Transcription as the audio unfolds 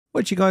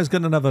What you guys,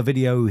 got another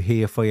video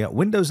here for you.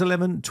 Windows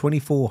 11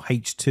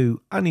 24H2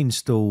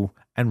 uninstall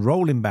and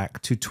rolling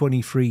back to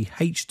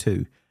 23H2.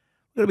 We're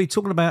going to be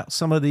talking about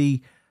some of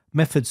the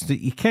methods that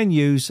you can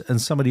use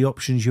and some of the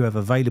options you have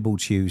available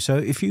to you. So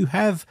if you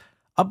have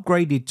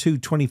upgraded to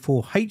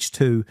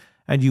 24H2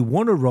 and you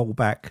want to roll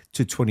back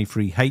to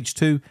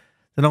 23H2,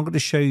 then I'm going to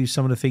show you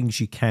some of the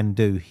things you can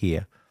do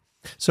here.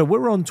 So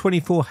we're on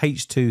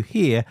 24H2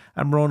 here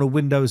and we're on a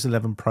Windows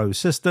 11 Pro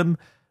system.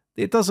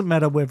 It doesn't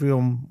matter whether you're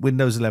on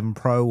Windows 11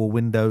 Pro or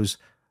Windows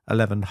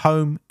 11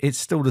 Home, it's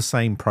still the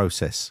same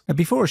process. Now,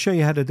 before I show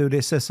you how to do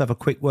this, let's have a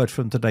quick word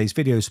from today's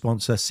video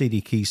sponsor,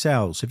 CD Key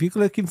Sales. If you're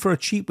looking for a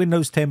cheap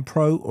Windows 10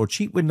 Pro or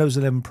cheap Windows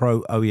 11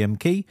 Pro OEM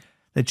key,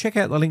 then check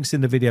out the links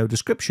in the video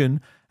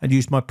description and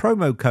use my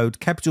promo code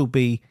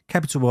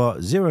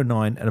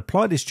B_R09 and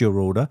apply this to your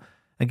order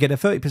and get a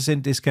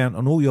 30% discount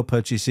on all your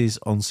purchases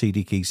on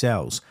CD Key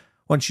Sales.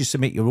 Once you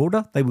submit your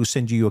order, they will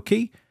send you your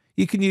key.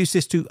 You can use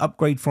this to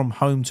upgrade from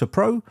Home to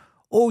Pro,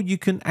 or you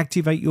can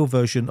activate your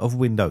version of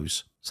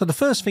Windows. So the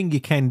first thing you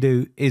can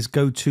do is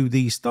go to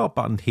the Start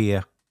button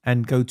here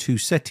and go to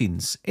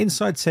Settings.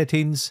 Inside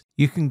Settings,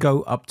 you can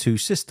go up to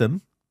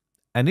System,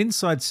 and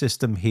inside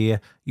System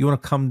here, you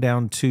want to come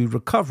down to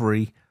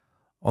Recovery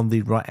on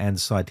the right-hand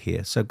side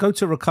here. So go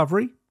to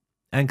Recovery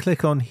and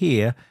click on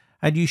here,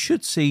 and you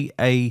should see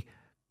a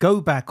Go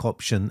Back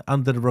option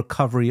under the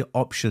Recovery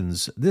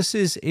options. This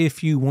is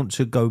if you want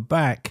to go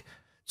back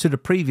to the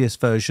previous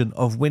version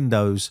of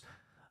Windows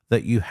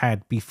that you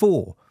had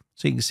before.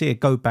 So you can see a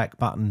Go Back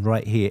button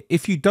right here.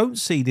 If you don't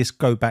see this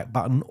Go Back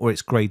button or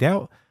it's grayed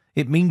out,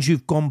 it means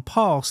you've gone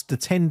past the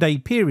 10-day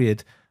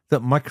period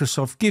that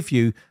Microsoft give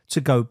you to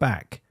go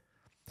back.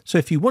 So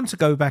if you want to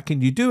go back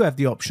and you do have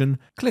the option,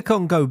 click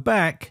on Go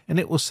Back and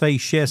it will say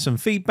share some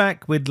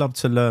feedback. We'd love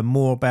to learn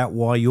more about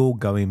why you're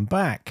going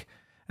back.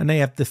 And they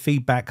have the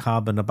feedback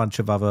hub and a bunch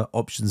of other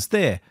options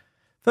there.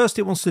 First,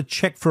 it wants to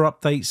check for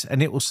updates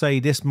and it will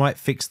say this might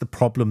fix the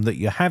problem that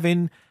you're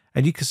having.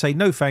 And you can say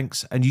no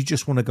thanks and you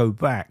just want to go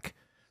back.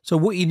 So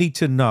what you need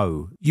to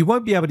know, you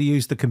won't be able to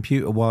use the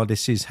computer while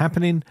this is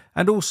happening.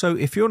 And also,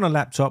 if you're on a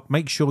laptop,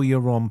 make sure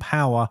you're on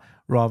power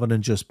rather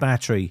than just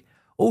battery.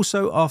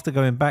 Also, after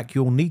going back,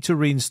 you'll need to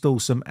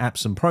reinstall some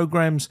apps and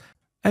programs.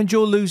 And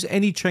you'll lose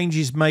any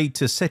changes made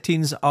to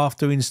settings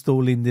after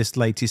installing this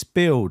latest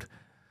build.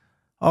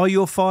 Are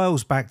your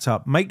files backed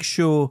up? Make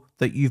sure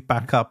that you've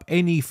backed up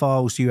any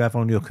files you have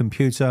on your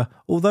computer.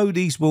 Although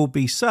these will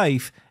be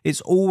safe, it's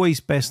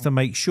always best to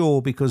make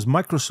sure because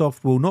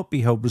Microsoft will not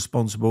be held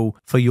responsible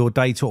for your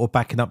data or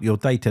backing up your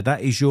data. That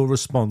is your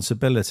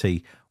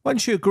responsibility.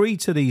 Once you agree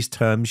to these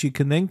terms, you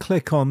can then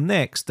click on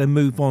Next and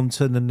move on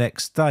to the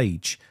next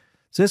stage.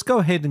 So let's go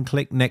ahead and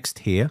click Next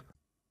here.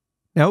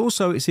 Now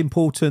also, it's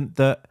important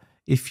that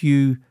if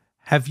you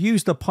have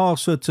used a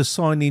password to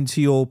sign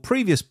into your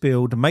previous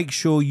build, make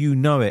sure you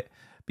know it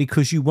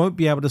because you won't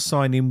be able to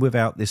sign in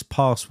without this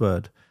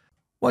password.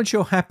 Once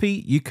you're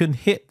happy, you can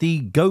hit the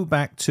Go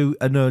Back to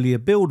an Earlier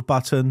Build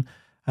button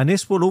and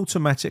this will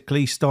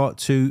automatically start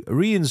to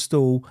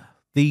reinstall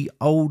the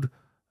old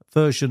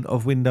version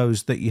of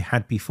Windows that you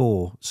had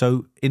before.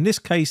 So in this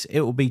case,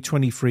 it will be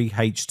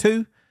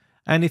 23H2.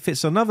 And if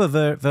it's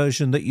another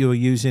version that you're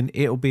using,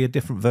 it will be a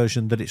different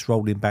version that it's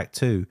rolling back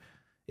to.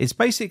 It's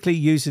basically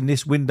using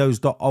this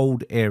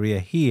Windows.old area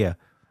here,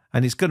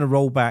 and it's going to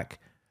roll back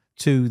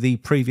to the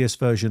previous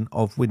version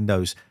of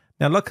Windows.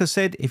 Now, like I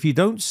said, if you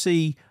don't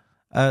see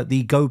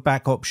the Go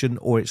Back option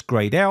or it's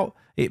grayed out,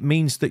 it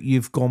means that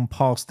you've gone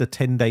past the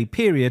 10-day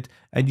period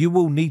and you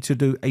will need to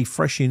do a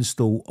fresh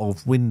install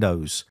of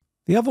Windows.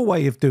 The other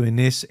way of doing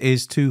this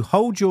is to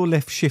hold your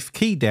left shift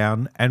key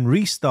down and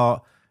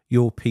restart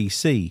your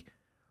PC.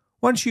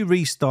 Once you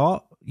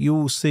restart, you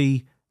will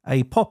see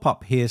a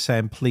pop-up here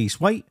saying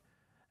please wait.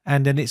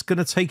 And then it's going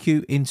to take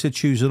you into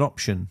choose an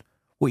option.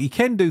 What you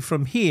can do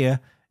from here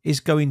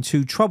is go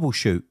into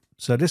troubleshoot.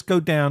 So let's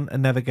go down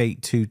and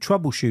navigate to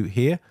troubleshoot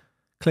here.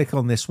 Click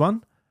on this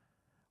one.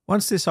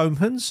 Once this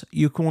opens,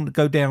 you can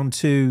go down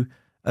to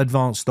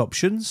advanced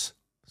options.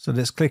 So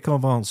let's click on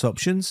advanced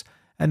options.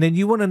 And then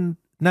you want to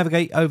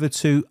navigate over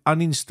to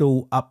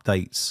uninstall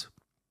updates.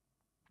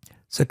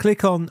 So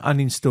click on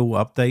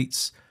uninstall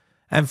updates.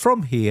 And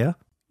from here,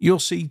 you'll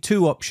see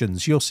two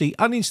options. You'll see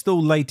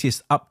uninstall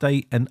latest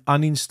update and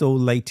uninstall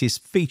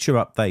latest feature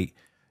update.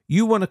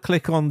 You want to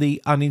click on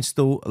the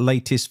uninstall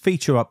latest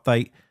feature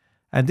update,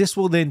 and this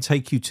will then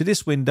take you to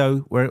this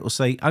window where it will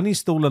say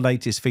uninstall the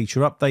latest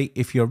feature update.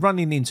 If you're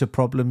running into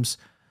problems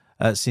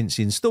since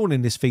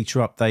installing this feature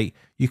update,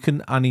 you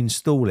can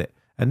uninstall it.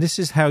 And this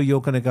is how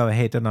you're going to go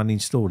ahead and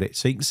uninstall it.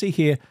 So you can see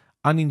here,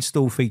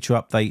 uninstall feature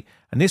update,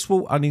 and this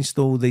will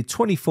uninstall the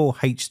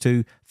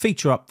 24H2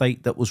 feature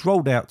update that was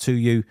rolled out to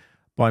you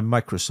by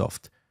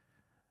Microsoft.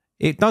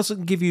 It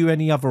doesn't give you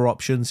any other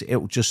options. It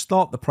will just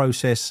start the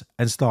process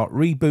and start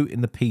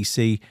rebooting the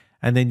PC,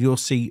 and then you'll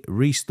see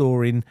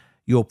restoring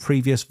your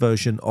previous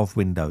version of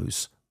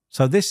Windows.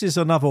 So this is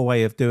another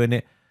way of doing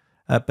it,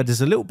 but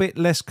there's a little bit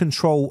less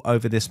control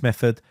over this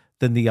method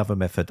than the other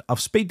method.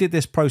 I've speeded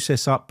this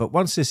process up, but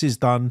once this is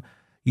done,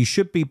 you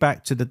should be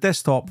back to the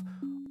desktop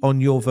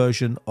on your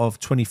version of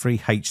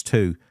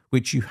 23H2,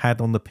 which you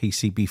had on the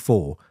PC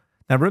before.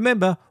 Now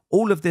remember,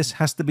 all of this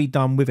has to be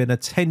done within a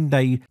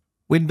 10-day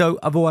window,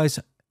 otherwise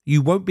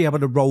you won't be able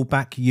to roll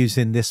back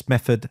using this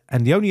method,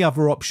 and the only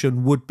other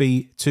option would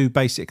be to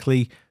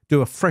basically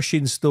do a fresh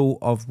install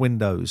of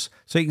Windows.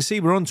 So you can see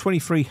we're on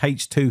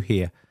 23H2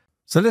 here.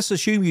 So let's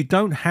assume you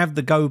don't have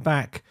the go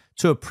back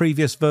to a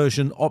previous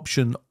version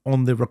option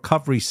on the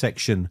recovery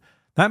section.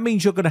 That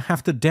means you're going to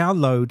have to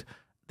download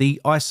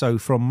the ISO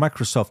from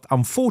Microsoft.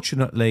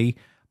 Unfortunately,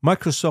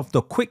 Microsoft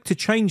are quick to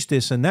change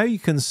this, and now you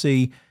can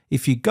see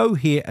if you go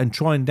here and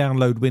try and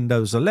download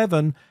Windows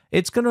 11,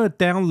 it's going to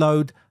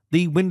download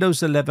the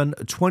Windows 11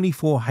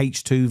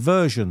 24H2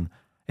 version.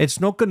 It's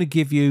not going to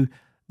give you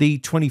the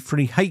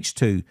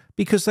 23H2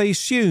 because they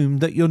assume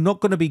that you're not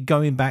going to be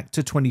going back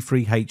to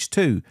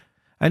 23H2.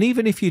 And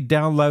even if you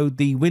download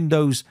the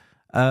Windows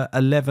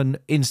 11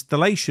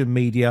 installation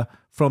media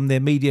from their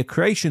media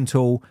creation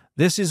tool,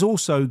 this is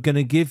also going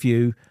to give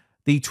you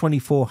the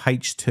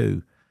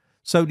 24H2.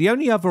 So the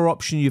only other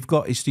option you've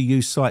got is to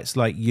use sites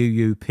like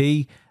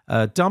UUP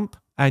dump,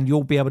 and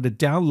you'll be able to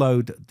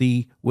download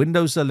the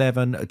Windows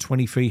 11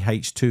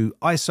 23H2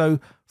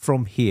 ISO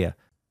from here.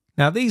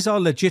 Now these are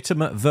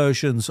legitimate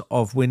versions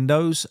of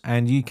Windows,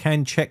 and you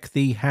can check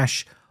the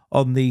hash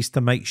on these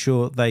to make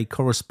sure they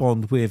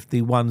correspond with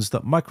the ones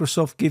that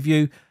Microsoft give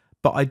you,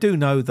 but I do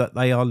know that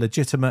they are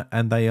legitimate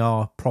and they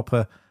are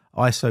proper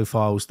ISO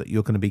files that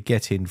you're going to be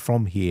getting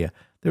from here.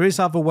 There is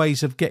other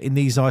ways of getting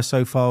these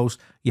ISO files.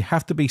 You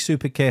have to be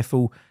super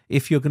careful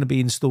if you're going to be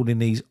installing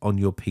these on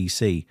your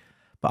PC.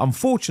 But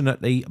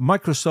unfortunately,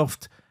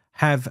 Microsoft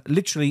have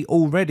literally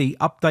already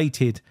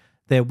updated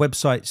their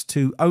websites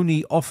to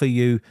only offer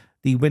you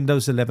the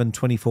Windows 11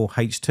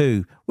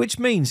 24H2, which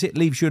means it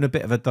leaves you in a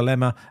bit of a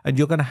dilemma, and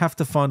you're going to have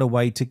to find a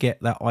way to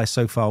get that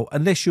ISO file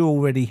unless you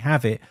already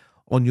have it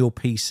on your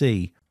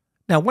PC.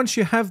 Now, once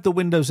you have the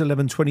Windows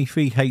 11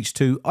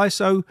 23H2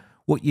 ISO,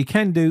 what you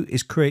can do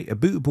is create a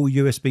bootable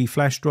USB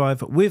flash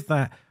drive with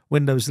that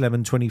Windows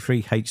 11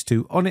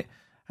 23H2 on it,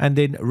 and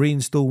then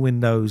reinstall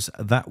Windows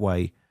that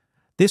way.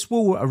 This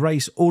will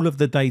erase all of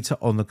the data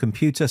on the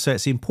computer, so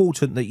it's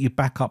important that you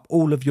back up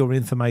all of your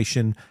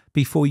information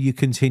before you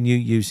continue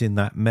using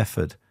that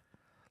method.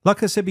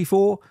 Like I said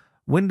before,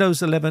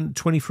 Windows 11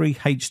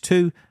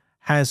 23H2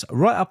 has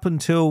right up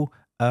until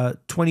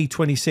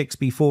 2026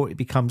 before it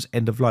becomes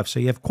end of life. So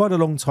you have quite a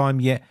long time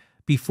yet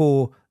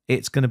before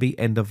it's going to be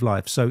end of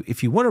life. So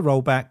if you want to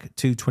roll back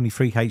to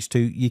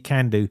 23H2, you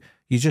can do.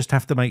 You just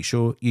have to make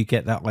sure you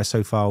get that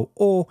ISO file,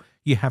 or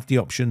you have the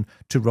option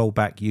to roll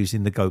back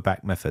using the go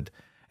back method.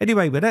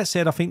 Anyway, with that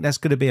said, I think that's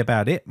going to be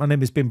about it. My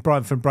name has been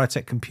Brian from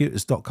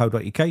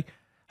briteccomputers.co.uk.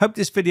 Hope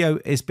this video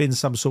has been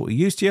some sort of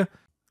use to you.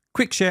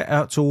 Quick shout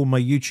out to all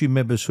my YouTube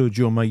members who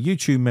join my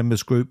YouTube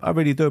members group. I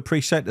really do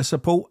appreciate the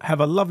support.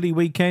 Have a lovely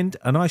weekend,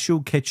 and I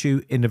shall catch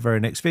you in the very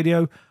next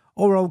video,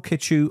 or I'll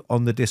catch you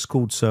on the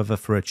Discord server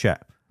for a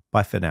chat.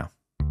 Bye for now.